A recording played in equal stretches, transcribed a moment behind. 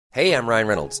Hey, I'm Ryan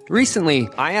Reynolds. Recently,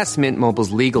 I asked Mint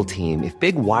Mobile's legal team if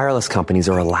big wireless companies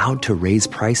are allowed to raise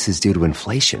prices due to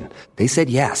inflation. They said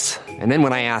yes. And then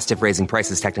when I asked if raising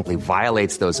prices technically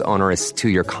violates those onerous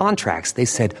two-year contracts, they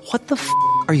said, "What the f***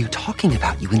 are you talking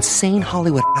about, you insane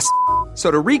Hollywood ass?" So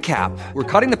to recap, we're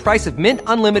cutting the price of Mint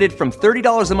Unlimited from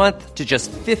 $30 a month to just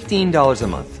 $15 a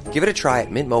month. Give it a try at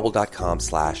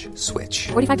mintmobile.com/switch.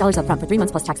 $45 up front for 3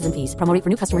 months plus taxes and fees. Promo rate for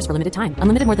new customers for limited time.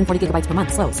 Unlimited more than 40 gigabytes per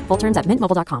month. Slows full terms at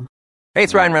mintmobile.com. Hey,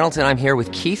 it's Ryan Reynolds, and I'm here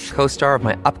with Keith, co-star of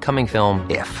my upcoming film,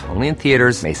 If, only in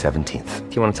theaters May 17th.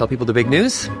 Do you want to tell people the big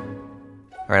news?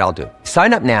 All right, I'll do it.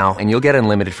 Sign up now and you'll get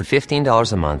unlimited for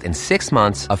 $15 a month and 6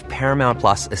 months of Paramount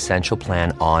Plus Essential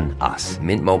Plan on us.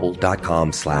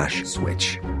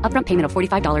 mintmobile.com/switch. Upfront payment of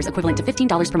 $45 equivalent to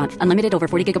 $15 per month. Unlimited over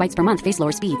 40 gigabytes per month. Face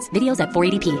lower speeds. Videos at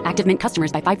 480p. Active Mint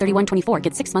customers by 531.24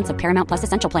 get 6 months of Paramount Plus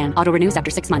Essential Plan. Auto renews after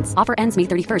 6 months. Offer ends May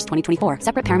 31st, 2024.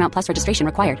 Separate Paramount Plus registration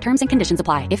required. Terms and conditions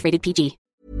apply if rated PG.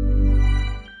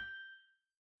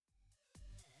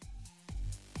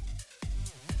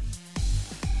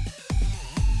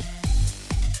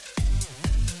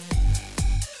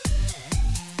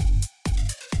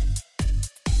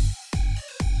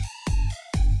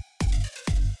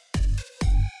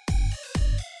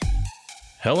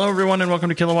 Hello, everyone, and welcome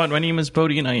to Kilowatt. My name is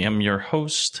Bodie, and I am your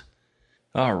host.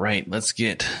 All right, let's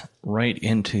get right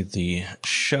into the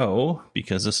show,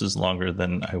 because this is longer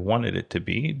than I wanted it to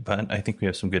be, but I think we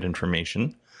have some good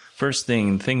information. First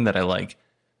thing that I like,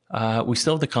 we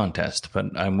still have the contest,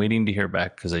 but I'm waiting to hear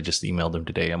back, because I just emailed him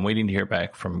today. I'm waiting to hear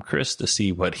back from Chris to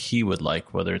see what he would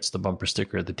like, whether it's the bumper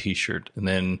sticker or the t-shirt, and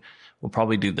then we'll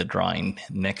probably do the drawing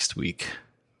next week,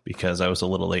 because I was a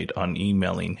little late on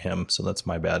emailing him, so that's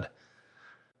my bad.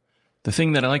 The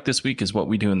thing that I like this week is What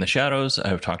We Do in the Shadows.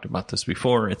 I've talked about this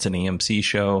before. It's an AMC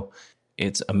show.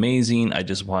 It's amazing. I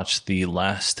just watched the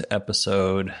last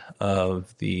episode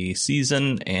of the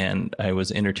season, and I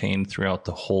was entertained throughout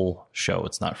the whole show.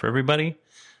 It's not for everybody,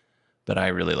 but I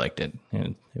really liked it.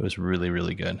 And it was really,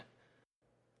 really good.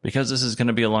 Because this is going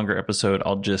to be a longer episode,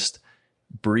 I'll just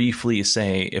briefly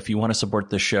say, if you want to support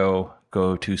the show,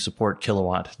 go to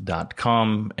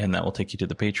supportkilowatt.com, and that will take you to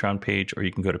the Patreon page, or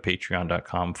you can go to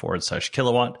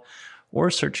patreon.com/kilowatt,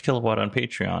 or search Kilowatt on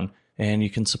Patreon, and you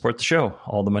can support the show.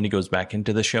 All the money goes back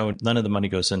into the show. None of the money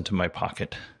goes into my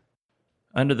pocket.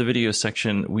 Under the video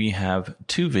section, we have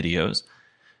 2 videos.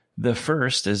 The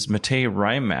first is Matej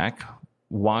Rimac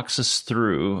walks us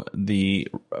through the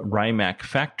Rimac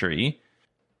factory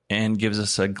and gives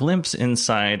us a glimpse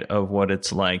inside of what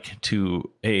it's like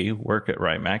to, A, work at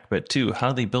Rimac, but 2,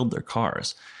 how they build their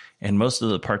cars. And most of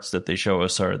the parts that they show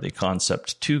us are the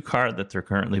Concept 2 car that they're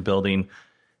currently building.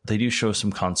 They do show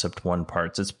some Concept 1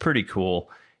 parts. It's pretty cool,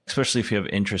 especially if you have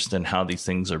interest in how these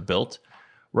things are built.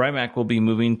 Rimac will be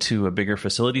moving to a bigger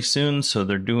facility soon, so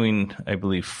they're doing, I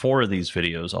believe, 4 of these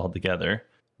videos altogether.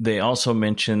 They also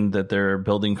mentioned that they're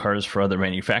building cars for other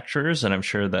manufacturers, and I'm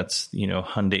sure that's,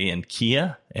 Hyundai and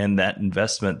Kia, and that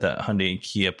investment that Hyundai and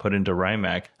Kia put into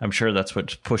Rimac, I'm sure that's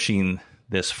what's pushing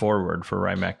this forward for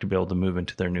Rimac to be able to move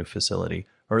into their new facility,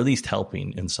 or at least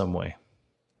helping in some way.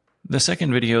 The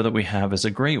second video that we have is a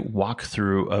great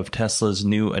walkthrough of Tesla's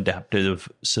new adaptive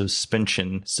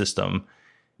suspension system.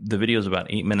 The video is about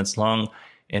 8 minutes long,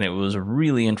 and it was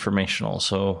really informational.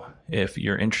 So if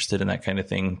you're interested in that kind of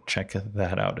thing, check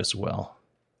that out as well.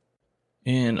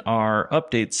 In our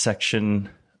updates section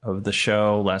of the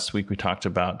show, last week we talked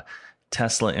about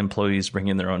Tesla employees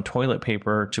bringing their own toilet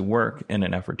paper to work in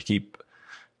an effort to keep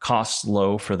costs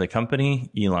low for the company.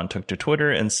 Elon took to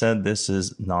Twitter and said this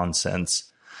is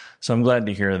nonsense. So I'm glad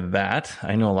to hear that.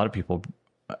 I know a lot of people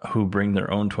who bring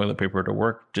their own toilet paper to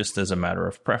work just as a matter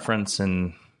of preference,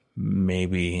 and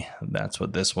maybe that's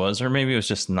what this was, or maybe it was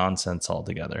just nonsense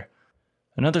altogether.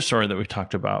 Another story that we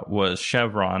talked about was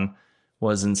Chevron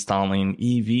was installing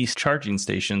EV charging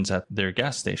stations at their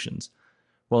gas stations.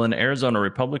 Well, an Arizona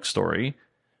Republic story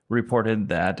reported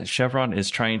that Chevron is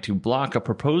trying to block a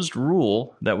proposed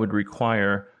rule that would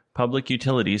require public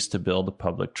utilities to build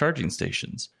public charging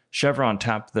stations. Chevron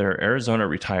tapped their Arizona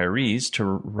retirees to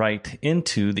write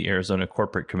into the Arizona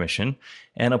Corporate Commission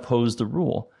and oppose the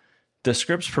rule. The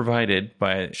scripts provided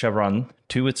by Chevron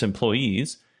to its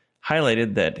employees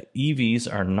highlighted that EVs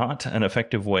are not an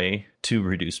effective way to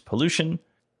reduce pollution.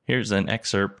 Here's an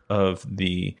excerpt of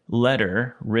the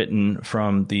letter written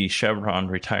from the Chevron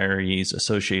Retirees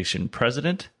Association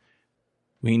president.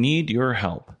 "We need your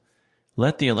help.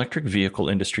 Let the electric vehicle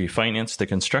industry finance the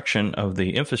construction of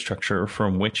the infrastructure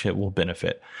from which it will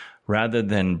benefit, rather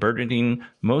than burdening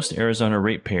most Arizona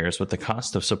ratepayers with the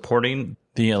cost of supporting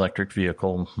the electric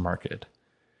vehicle market."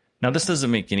 Now, this doesn't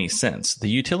make any sense. The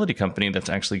utility company that's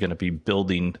actually going to be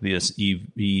building this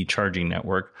EV charging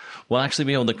network will actually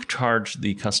be able to charge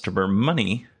the customer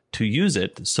money to use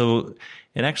it. So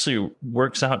it actually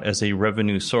works out as a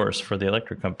revenue source for the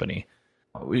electric company.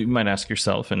 You might ask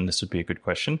yourself, and this would be a good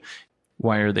question,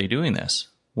 why are they doing this?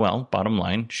 Well, bottom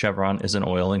line, Chevron is an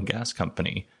oil and gas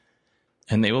company,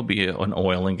 and they will be an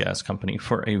oil and gas company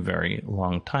for a very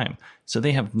long time. So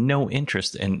they have no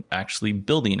interest in actually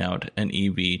building out an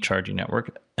EV charging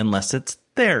network unless it's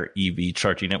their EV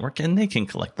charging network and they can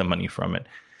collect the money from it.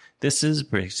 This is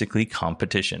basically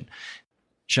competition.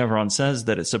 Chevron says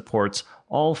that it supports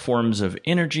all forms of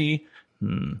energy.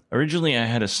 Originally, I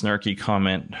had a snarky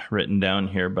comment written down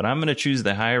here, but I'm going to choose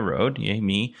the high road, yay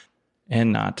me,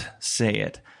 and not say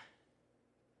it.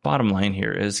 Bottom line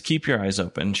here is keep your eyes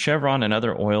open. Chevron and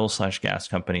other oil/gas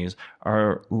companies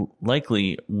are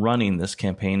likely running this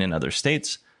campaign in other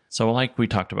states. So like we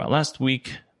talked about last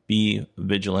week, be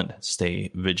vigilant, stay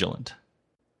vigilant.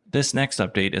 This next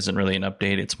update isn't really an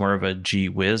update. It's more of a gee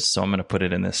whiz, so I'm going to put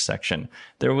it in this section.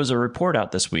 There was a report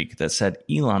out this week that said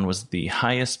Elon was the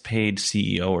highest paid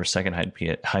CEO or second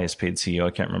highest paid CEO,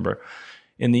 I can't remember,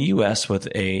 in the U.S. with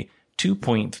a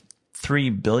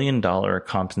 $2.3 billion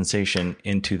compensation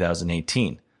in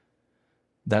 2018.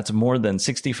 That's more than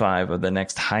 65 of the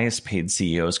next highest paid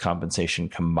CEO's compensation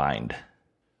combined.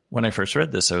 When I first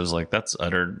read this, I was like, that's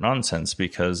utter nonsense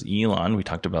because Elon, we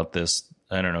talked about this,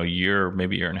 I don't know,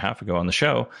 maybe a year and a half ago on the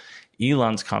show,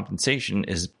 Elon's compensation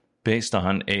is based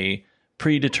on a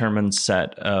predetermined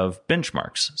set of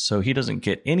benchmarks. So he doesn't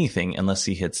get anything unless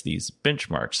he hits these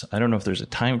benchmarks. I don't know if there's a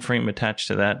time frame attached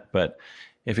to that, but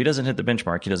if he doesn't hit the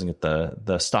benchmark, he doesn't get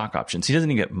the stock options. He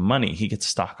doesn't even get money. He gets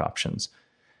stock options.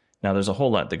 Now, there's a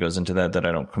whole lot that goes into that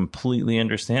I don't completely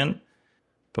understand.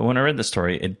 But when I read the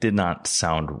story, it did not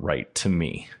sound right to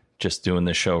me, just doing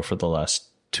the show for the last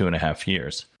 2.5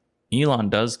 years. Elon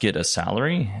does get a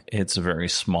salary. It's very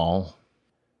small.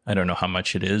 I don't know how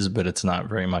much it is, but it's not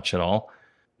very much at all.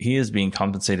 He is being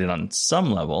compensated on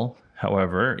some level.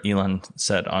 However, Elon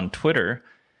said on Twitter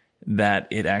that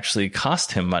it actually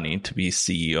cost him money to be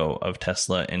CEO of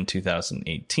Tesla in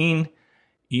 2018.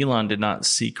 Elon did not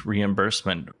seek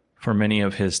reimbursement for many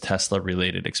of his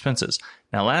Tesla-related expenses.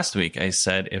 Now, last week I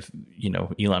said, if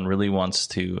Elon really wants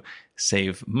to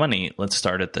save money, let's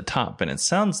start at the top. And it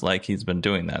sounds like he's been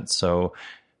doing that. So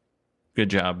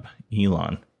good job,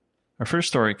 Elon. Our first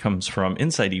story comes from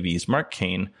Inside EV's Mark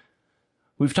Kane.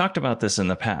 We've talked about this in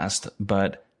the past,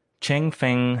 but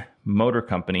Changfeng Motor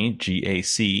Company,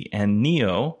 GAC, and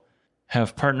NIO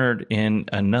have partnered in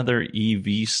another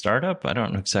EV startup. I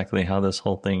don't know exactly how this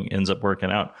whole thing ends up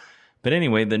working out. But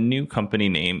anyway, the new company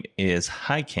name is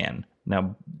Hycan.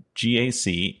 Now,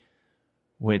 GAC,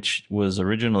 which was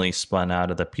originally spun out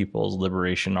of the People's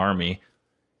Liberation Army,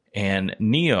 and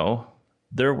NIO,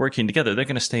 they're working together. They're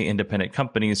going to stay independent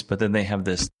companies, but then they have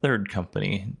this third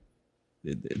company.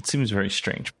 It seems very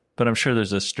strange, but I'm sure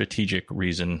there's a strategic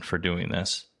reason for doing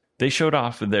this. They showed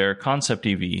off their concept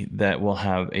EV that will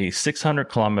have a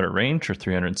 600-kilometer range or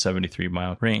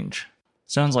 373-mile range.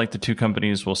 Sounds like the two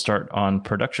companies will start on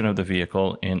production of the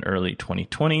vehicle in early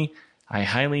 2020. I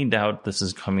highly doubt this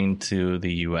is coming to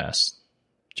the U.S.,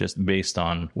 just based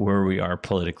on where we are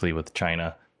politically with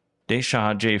China.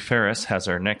 Desha J. Ferris has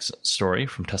our next story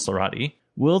from Teslarati.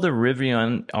 Will the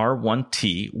Rivian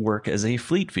R1T work as a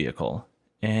fleet vehicle?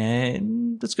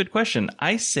 And that's a good question.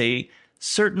 I say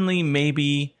certainly,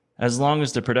 maybe, as long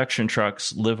as the production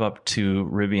trucks live up to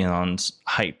Rivian's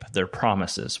hype, their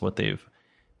promises, what they've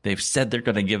said they're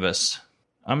going to give us.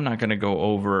 I'm not going to go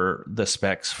over the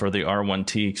specs for the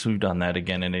R1T because we've done that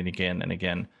again and again and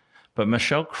again. But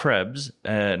Michelle Krebs,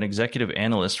 an executive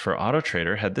analyst for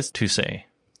AutoTrader, had this to say.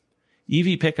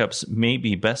 EV pickups may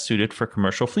be best suited for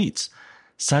commercial fleets,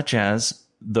 such as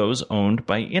those owned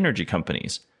by energy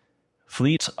companies.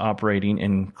 Fleets operating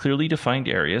in clearly defined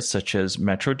areas such as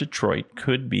Metro Detroit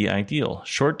could be ideal.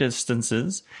 Short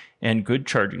distances and good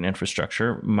charging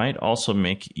infrastructure might also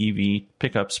make EV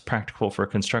pickups practical for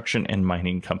construction and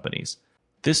mining companies.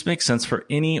 This makes sense for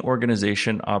any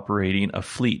organization operating a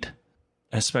fleet,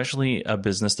 especially a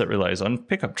business that relies on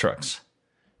pickup trucks.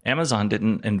 Amazon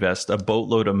didn't invest a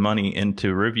boatload of money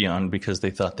into Rivian because they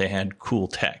thought they had cool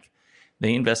tech.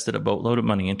 They invested a boatload of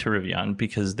money into Rivian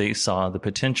because they saw the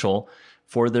potential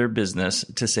for their business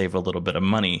to save a little bit of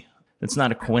money. It's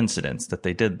not a coincidence that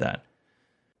they did that.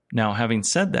 Now, having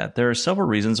said that, there are several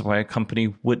reasons why a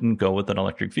company wouldn't go with an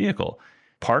electric vehicle.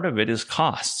 Part of it is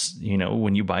costs.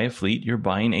 When you buy a fleet, you're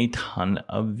buying a ton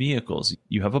of vehicles.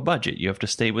 You have a budget. You have to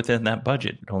stay within that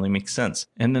budget. It only makes sense.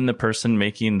 And then the person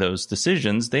making those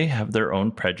decisions, they have their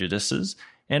own prejudices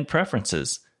and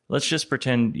preferences. Let's just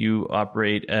pretend you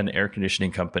operate an air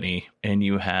conditioning company and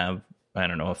you have, I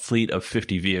don't know, a fleet of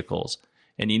 50 vehicles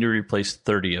and you need to replace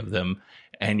 30 of them.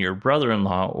 And your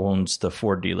brother-in-law owns the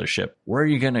Ford dealership. Where are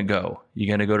you going to go? You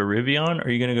going to go to Rivian or are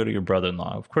you going to go to your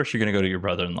brother-in-law? Of course, you're going to go to your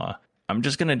brother-in-law. I'm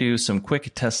just going to do some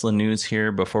quick Tesla news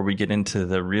here before we get into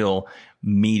the real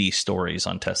meaty stories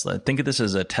on Tesla. Think of this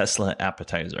as a Tesla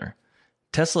appetizer.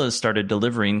 Tesla has started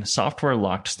delivering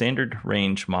software-locked standard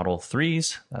range Model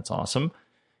 3s. That's awesome.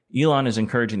 Elon is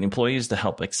encouraging employees to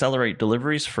help accelerate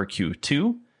deliveries for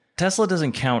Q2. Tesla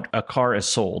doesn't count a car as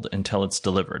sold until it's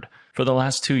delivered. For the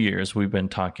last 2 years, we've been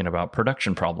talking about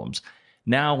production problems.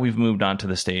 Now we've moved on to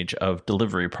the stage of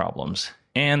delivery problems.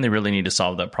 And they really need to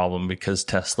solve that problem because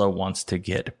Tesla wants to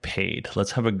get paid.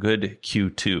 Let's have a good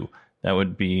Q2. That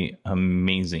would be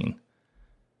amazing.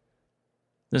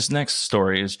 This next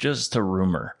story is just a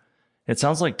rumor. It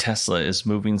sounds like Tesla is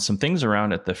moving some things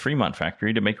around at the Fremont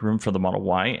factory to make room for the Model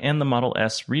Y and the Model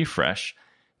S refresh.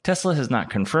 Tesla has not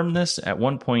confirmed this. At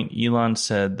one point, Elon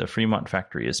said the Fremont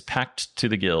factory is packed to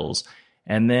the gills.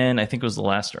 And then I think it was the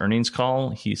last earnings call,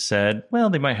 he said, well,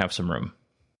 they might have some room.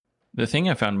 The thing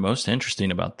I found most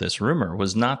interesting about this rumor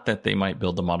was not that they might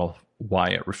build the Model Y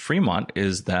at Fremont,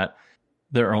 is that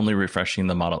they're only refreshing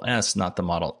the Model S, not the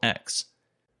Model X.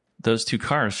 Those two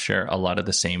cars share a lot of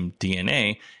the same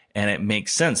DNA, and it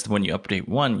makes sense that when you update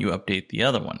one, you update the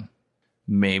other one.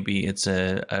 Maybe it's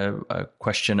a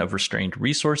question of restrained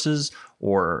resources,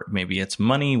 or maybe it's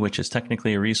money, which is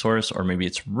technically a resource, or maybe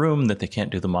it's room that they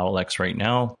can't do the Model X right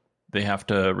now. They have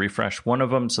to refresh one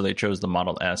of them, so they chose the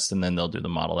Model S, and then they'll do the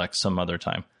Model X some other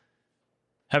time.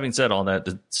 Having said all that,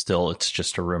 still, it's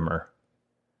just a rumor.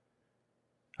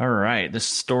 All right, this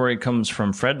story comes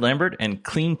from Fred Lambert and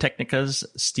Clean Technica's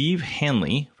Steve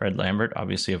Hanley. Fred Lambert,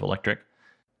 obviously of Electric.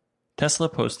 Tesla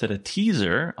posted a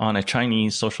teaser on a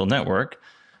Chinese social network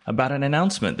about an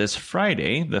announcement this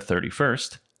Friday, the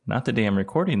 31st, not the day I'm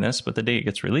recording this, but the day it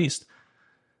gets released.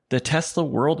 The Tesla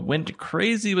world went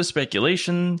crazy with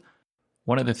speculation.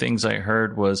 One of the things I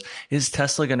heard was, is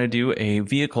Tesla going to do a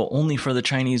vehicle only for the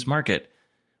Chinese market?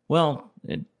 Well,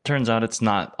 it turns out it's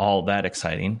not all that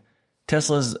exciting.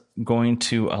 Tesla's going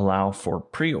to allow for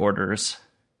pre-orders,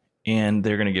 and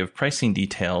they're going to give pricing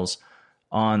details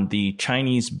on the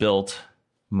Chinese-built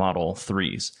Model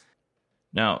 3s.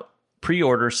 Now,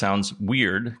 pre-order sounds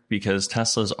weird because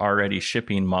Tesla's already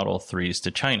shipping Model 3s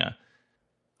to China.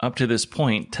 Up to this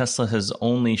point, Tesla has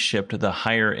only shipped the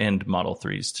higher-end Model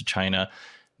 3s to China,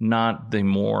 not the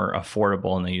more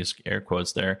affordable, and they use air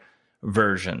quotes there,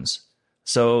 versions.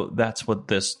 So that's what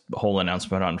this whole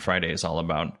announcement on Friday is all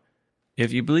about.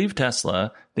 If you believe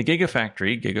Tesla, the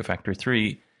Gigafactory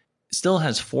 3, still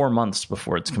has 4 months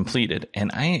before it's completed.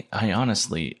 And I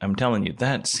honestly, I'm telling you,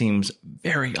 that seems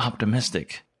very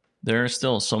optimistic. There are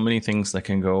still so many things that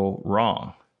can go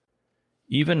wrong.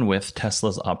 Even with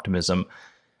Tesla's optimism,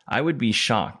 I would be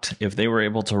shocked if they were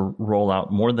able to roll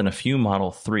out more than a few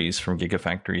Model 3s from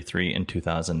Gigafactory 3 in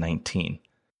 2019.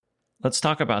 Let's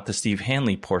talk about the Steve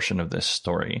Hanley portion of this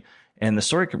story. And the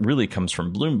story really comes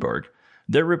from Bloomberg.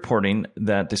 They're reporting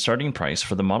that the starting price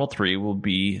for the Model 3 will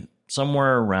be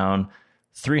somewhere around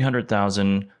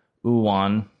 300,000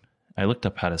 yuan. I looked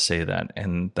up how to say that,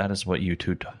 and that is what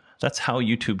that's how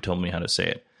YouTube told me how to say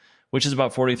it, which is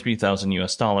about 43,000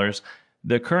 US dollars.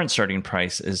 The current starting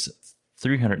price is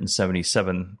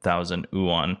 377,000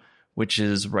 yuan, which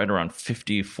is right around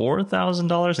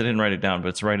 $54,000. I didn't write it down, but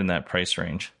it's right in that price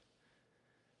range.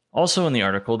 Also in the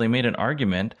article, they made an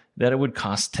argument that it would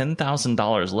cost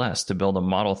 $10,000 less to build a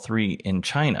Model 3 in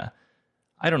China.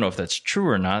 I don't know if that's true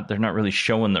or not. They're not really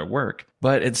showing their work,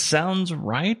 but it sounds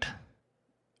right.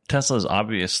 Tesla is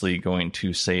obviously going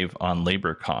to save on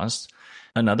labor costs.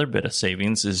 Another bit of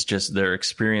savings is just their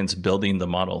experience building the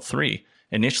Model 3.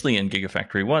 Initially in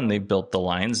Gigafactory 1, they built the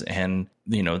lines and,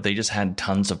 they just had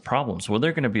tons of problems. Well,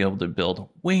 they're going to be able to build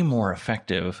way more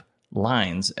effective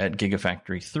lines at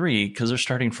Gigafactory 3 because they're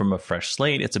starting from a fresh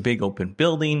slate. It's a big open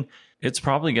building. It's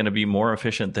probably going to be more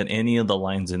efficient than any of the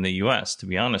lines in the US, to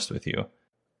be honest with you.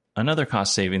 Another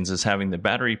cost savings is having the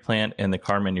battery plant and the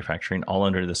car manufacturing all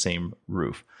under the same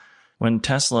roof. When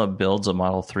Tesla builds a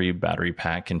Model 3 battery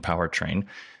pack and powertrain,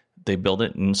 they build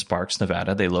it in Sparks,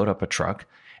 Nevada. They load up a truck,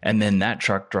 and then that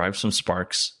truck drives from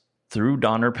Sparks through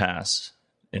Donner Pass.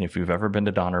 And if you've ever been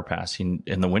to Donner Pass in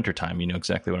the wintertime, you know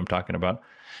exactly what I'm talking about.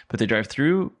 But they drive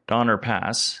through Donner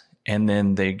Pass, and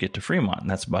then they get to Fremont, and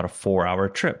that's about a 4-hour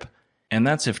trip. And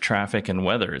that's if traffic and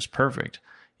weather is perfect.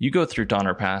 You go through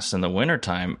Donner Pass in the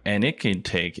wintertime, and it can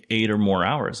take 8 or more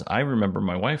hours. I remember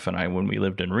my wife and I, when we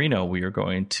lived in Reno, we were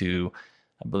going to,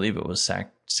 I believe it was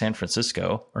San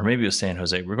Francisco, or maybe it was San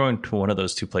Jose. We're going to one of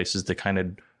those two places to kind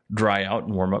of dry out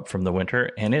and warm up from the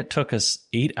winter. And it took us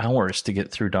 8 hours to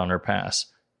get through Donner Pass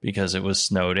because it was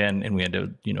snowed in and we had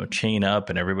to, chain up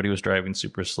and everybody was driving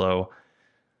super slow.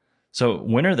 So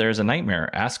winter there is a nightmare.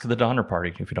 Ask the Donner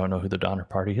Party. If you don't know who the Donner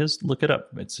Party is, look it up.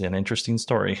 It's an interesting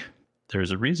story.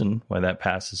 There's a reason why that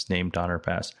pass is named Donner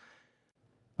Pass.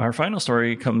 Our final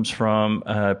story comes from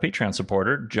a Patreon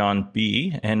supporter, John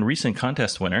B., and recent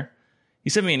contest winner. He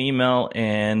sent me an email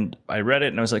and I read it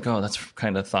and I was like, oh, that's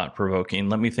kind of thought-provoking.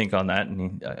 Let me think on that.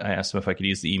 And I asked him if I could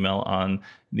use the email on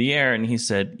the air and he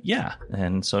said, yeah.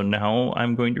 And so now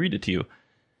I'm going to read it to you.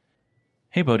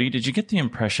 Hey, Bodhi, did you get the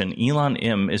impression Elon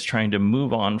M is trying to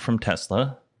move on from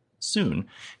Tesla soon?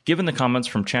 Given the comments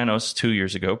from Chanos 2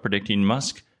 years ago predicting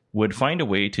Musk would find a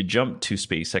way to jump to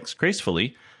SpaceX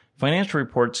gracefully, financial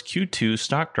reports Q2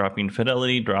 stock dropping,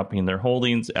 Fidelity dropping their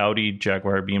holdings, Audi,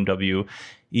 Jaguar, BMW,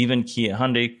 even Kia,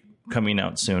 Hyundai coming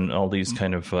out soon. All these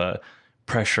kind of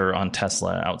pressure on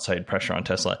Tesla, outside pressure on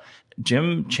Tesla.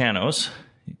 Jim Chanos,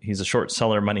 he's a short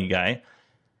seller money guy.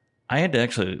 I had to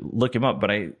actually look him up, but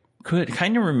I could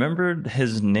kind of remember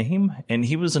his name, and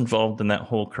he was involved in that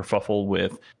whole kerfuffle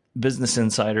with Business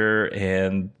Insider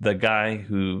and the guy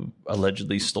who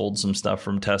allegedly stole some stuff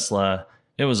from Tesla.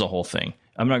 It was a whole thing.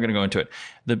 I'm not going to go into it.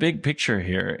 The big picture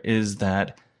here is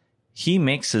that he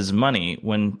makes his money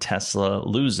when Tesla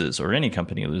loses, or any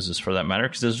company loses for that matter,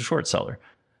 because he's a short seller.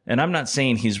 And I'm not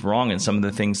saying he's wrong in some of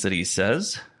the things that he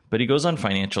says, but he goes on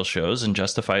financial shows and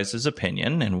justifies his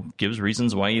opinion and gives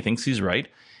reasons why he thinks he's right.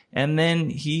 And then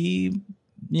he,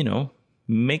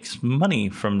 makes money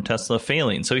from Tesla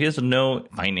failing. So he has no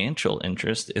financial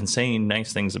interest in saying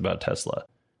nice things about Tesla.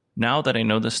 Now that I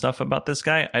know this stuff about this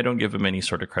guy, I don't give him any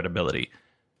sort of credibility.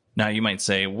 Now you might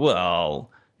say,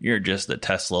 well, you're just a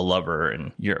Tesla lover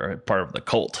and you're a part of the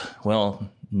cult. Well,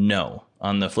 no.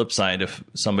 On the flip side, if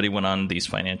somebody went on these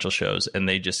financial shows and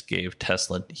they just gave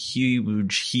Tesla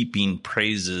huge heaping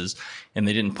praises and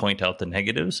they didn't point out the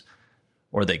negatives,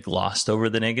 or they glossed over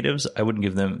the negatives, they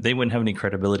wouldn't have any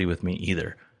credibility with me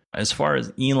either. As far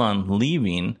as Elon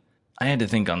leaving, I had to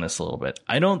think on this a little bit.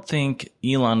 I don't think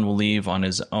Elon will leave on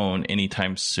his own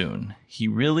anytime soon. He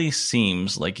really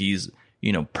seems like he's,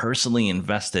 personally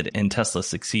invested in Tesla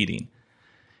succeeding.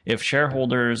 If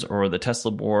shareholders or the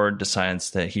Tesla board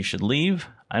decides that he should leave,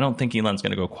 I don't think Elon's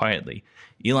going to go quietly.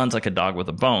 Elon's like a dog with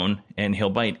a bone, and he'll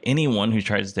bite anyone who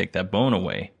tries to take that bone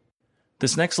away.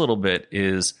 This next little bit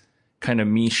is kind of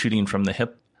me shooting from the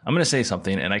hip. I'm going to say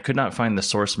something, and I could not find the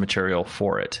source material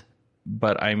for it,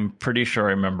 but I'm pretty sure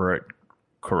I remember it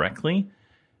correctly.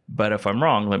 But if I'm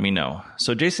wrong, let me know.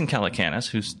 So Jason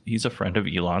Calacanis, he's a friend of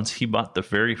Elon's, he bought the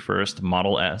very first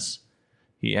Model S.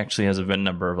 He actually has a VIN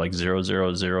number of like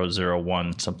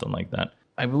 00001, something like that.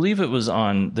 I believe it was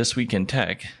on This Week in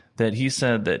Tech that he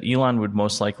said that Elon would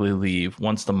most likely leave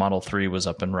once the Model 3 was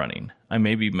up and running. I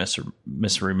may be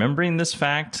misremembering this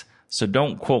fact, so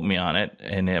don't quote me on it,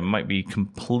 and it might be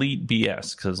complete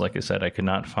BS, because like I said, I could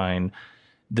not find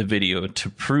the video to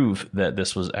prove that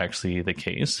this was actually the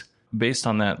case. Based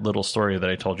on that little story that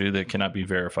I told you that cannot be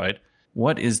verified,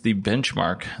 what is the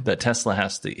benchmark that Tesla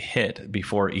has to hit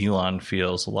before Elon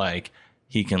feels like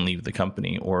he can leave the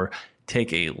company or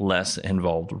take a less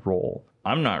involved role?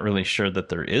 I'm not really sure that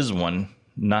there is one,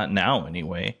 not now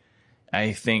anyway.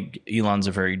 I think Elon's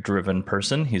a very driven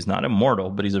person. He's not immortal,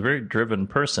 but he's a very driven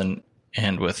person.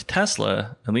 And with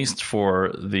Tesla, at least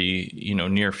for the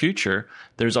near future,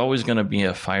 there's always going to be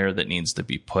a fire that needs to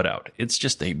be put out. It's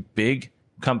just a big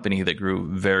company that grew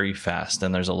very fast,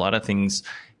 and there's a lot of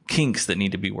kinks that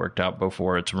need to be worked out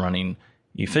before it's running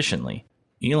efficiently.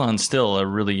 Elon's still a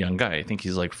really young guy. I think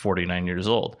he's like 49 years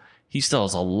old. He still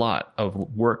has a lot of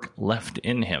work left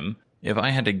in him. If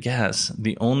I had to guess,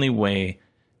 the only way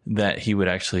that he would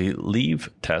actually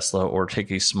leave Tesla or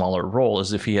take a smaller role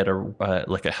is if he had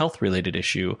a health related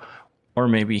issue, or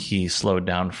maybe he slowed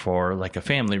down for like a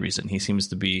family reason. He seems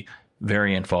to be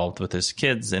very involved with his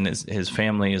kids and his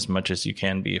family as much as you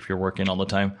can be if you're working all the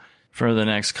time. For the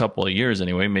next couple of years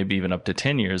anyway, maybe even up to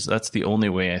 10 years, that's the only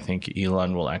way I think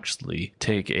Elon will actually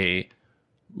take a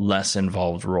less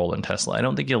involved role in Tesla. I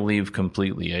don't think he'll leave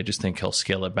completely. I just think he'll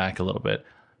scale it back a little bit.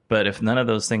 But if none of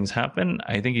those things happen,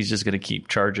 I think he's just going to keep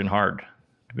charging hard,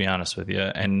 to be honest with you.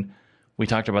 And we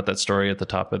talked about that story at the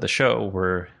top of the show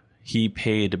where he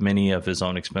paid many of his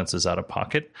own expenses out of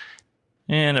pocket.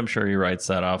 And I'm sure he writes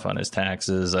that off on his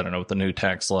taxes. I don't know what the new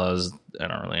tax laws, I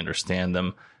don't really understand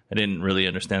them. I didn't really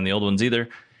understand the old ones either.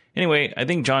 Anyway, I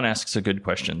think John asks a good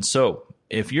question. So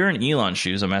if you're in Elon's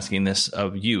shoes, I'm asking this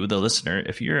of you, the listener,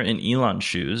 if you're in Elon's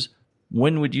shoes,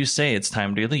 when would you say it's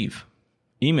time to leave?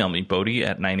 Email me, Bodhi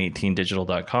at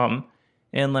 918digital.com,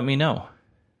 and let me know.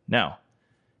 Now,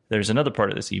 There's another part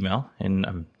of this email, and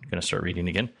I'm going to start reading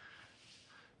again.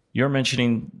 You're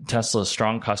mentioning Tesla's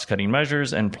strong cost-cutting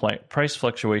measures and price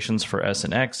fluctuations for S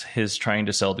and X. His trying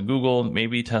to sell to Google.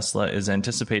 Maybe Tesla is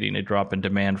anticipating a drop in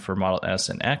demand for Model S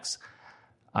and X.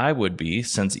 I would be,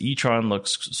 since e-tron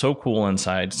looks so cool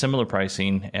inside, similar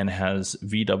pricing, and has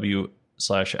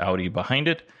VW/Audi behind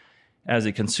it. As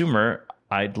a consumer,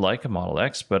 I'd like a Model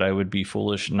X, but I would be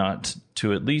foolish not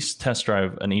to at least test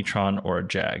drive an e-tron or a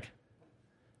Jag.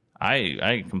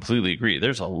 I completely agree.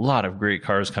 There's a lot of great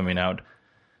cars coming out.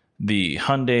 The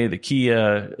Hyundai, the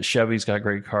Kia, Chevy's got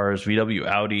great cars, VW,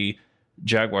 Audi,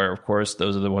 Jaguar, of course.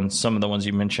 Those are the ones, some of the ones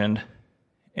you mentioned.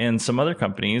 And some other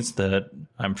companies that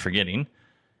I'm forgetting.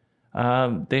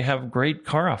 They have great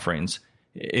car offerings.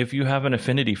 If you have an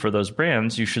affinity for those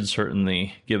brands, you should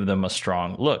certainly give them a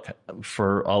strong look.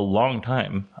 For a long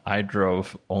time, I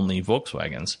drove only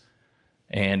Volkswagens.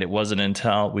 And it wasn't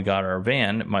until we got our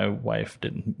van, my wife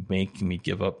didn't make me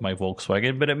give up my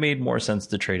Volkswagen, but it made more sense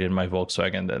to trade in my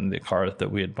Volkswagen than the car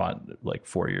that we had bought like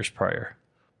 4 years prior.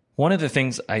 One of the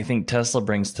things I think Tesla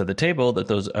brings to the table that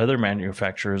those other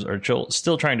manufacturers are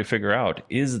still trying to figure out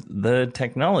is the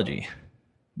technology.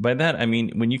 By that, I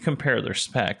mean, when you compare their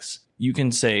specs, you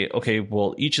can say, okay,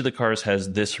 well, each of the cars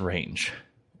has this range,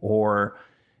 or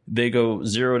they go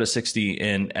 0 to 60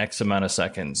 in X amount of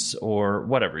seconds, or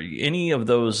whatever. Any of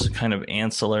those kind of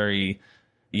ancillary,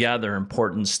 they're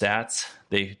important stats.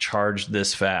 They charge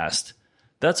this fast.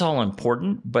 That's all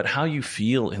important, but how you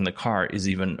feel in the car is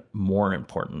even more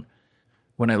important.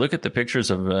 When I look at the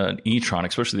pictures of an e-tron,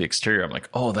 especially the exterior, I'm like,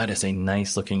 oh, that is a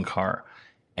nice looking car.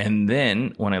 And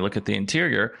then when I look at the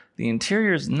interior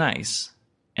is nice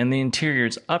and the interior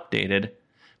is updated,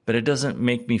 but it doesn't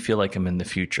make me feel like I'm in the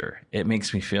future. It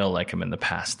makes me feel like I'm in the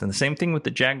past. And the same thing with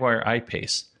the Jaguar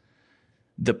I-Pace.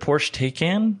 The Porsche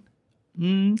Taycan,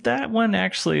 that one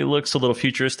actually looks a little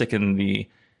futuristic in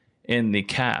the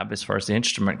cab as far as the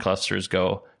instrument clusters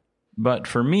go. But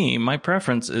for me, my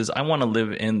preference is I want to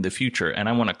live in the future, and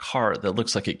I want a car that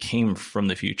looks like it came from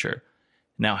the future.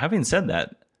 Now, having said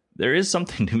that, there is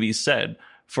something to be said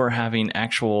for having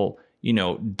actual,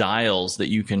 dials that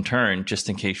you can turn just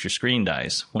in case your screen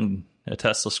dies. When a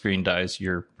Tesla screen dies,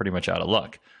 you're pretty much out of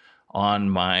luck. On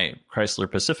my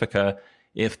Chrysler Pacifica,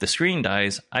 if the screen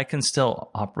dies, I can still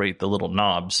operate the little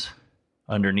knobs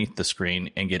underneath the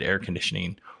screen and get air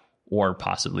conditioning or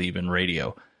possibly even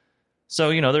radio.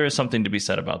 So, there is something to be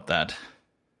said about that.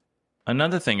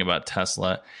 Another thing about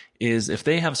Tesla is if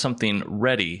they have something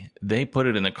ready, they put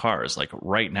it in the cars like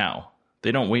right now.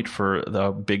 They don't wait for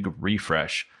the big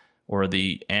refresh or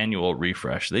the annual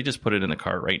refresh. They just put it in the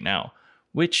car right now,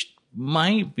 which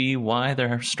might be why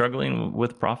they're struggling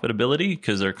with profitability,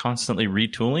 because they're constantly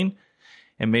retooling.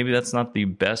 And maybe that's not the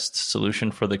best solution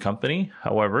for the company.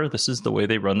 However, this is the way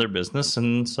they run their business,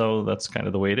 and so that's kind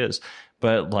of the way it is.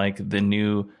 But like the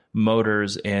new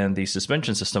motors and the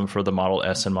suspension system for the Model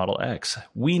S and Model X,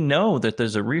 we know that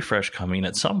there's a refresh coming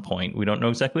at some point. We don't know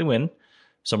exactly when,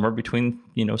 somewhere between,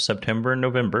 September and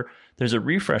November. There's a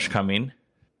refresh coming,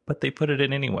 but they put it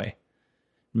in anyway.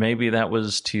 Maybe that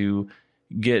was to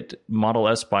get Model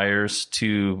S buyers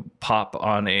to pop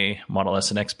on a Model S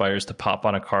and X buyers to pop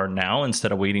on a car now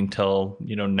instead of waiting till,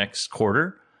 next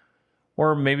quarter.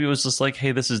 Or maybe it was just like,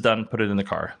 hey, this is done, put it in the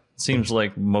car. Seems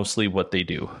like mostly what they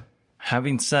do.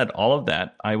 Having said all of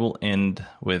that, I will end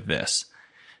with this.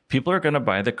 People are going to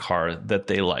buy the car that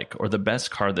they like, or the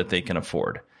best car that they can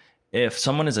afford. If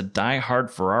someone is a die-hard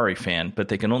Ferrari fan, but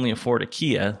they can only afford a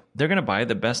Kia, they're going to buy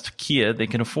the best Kia they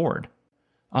can afford.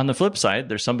 On the flip side,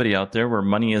 there's somebody out there where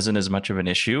money isn't as much of an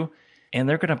issue, and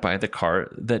they're going to buy the car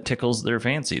that tickles their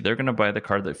fancy. They're going to buy the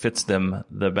car that fits them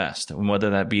the best. And whether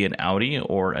that be an Audi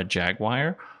or a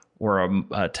Jaguar or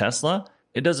a Tesla,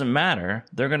 it doesn't matter.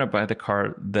 They're going to buy the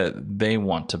car that they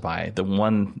want to buy, the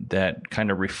one that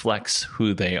kind of reflects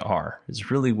who they are,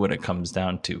 is really what it comes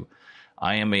down to.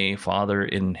 I am a father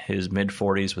in his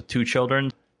mid-40s with 2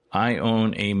 children. I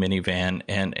own a minivan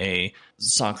and a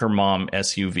soccer mom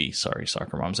SUV. Sorry,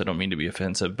 soccer moms, I don't mean to be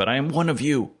offensive, but I am one of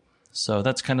you. So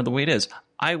that's kind of the way it is.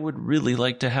 I would really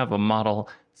like to have a Model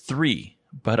 3,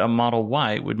 but a Model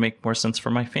Y would make more sense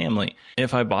for my family.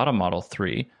 If I bought a Model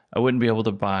 3, I wouldn't be able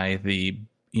to buy the,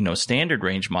 standard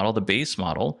range model, the base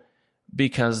model,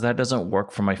 because that doesn't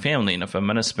work for my family. And if I'm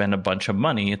going to spend a bunch of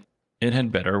money, it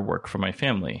had better work for my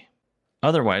family.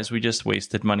 Otherwise, we just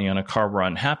wasted money on a car we're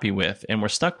unhappy with, and we're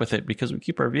stuck with it because we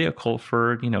keep our vehicle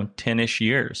for, 10-ish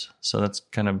years. So that's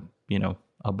kind of,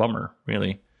 a bummer,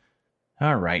 really.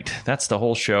 All right, that's the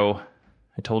whole show.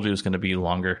 I told you it was going to be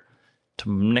longer.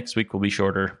 Next week will be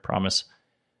shorter, promise.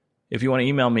 If you want to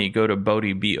email me, go to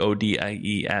Bodie,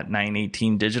 BODIE, at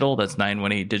 918digital. That's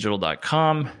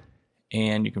 918digital.com.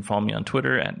 And you can follow me on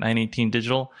Twitter at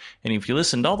 918digital. And if you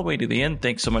listened all the way to the end,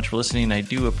 thanks so much for listening. I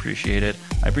do appreciate it.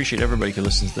 I appreciate everybody who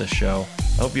listens to this show.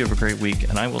 I hope you have a great week,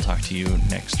 and I will talk to you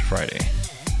next Friday.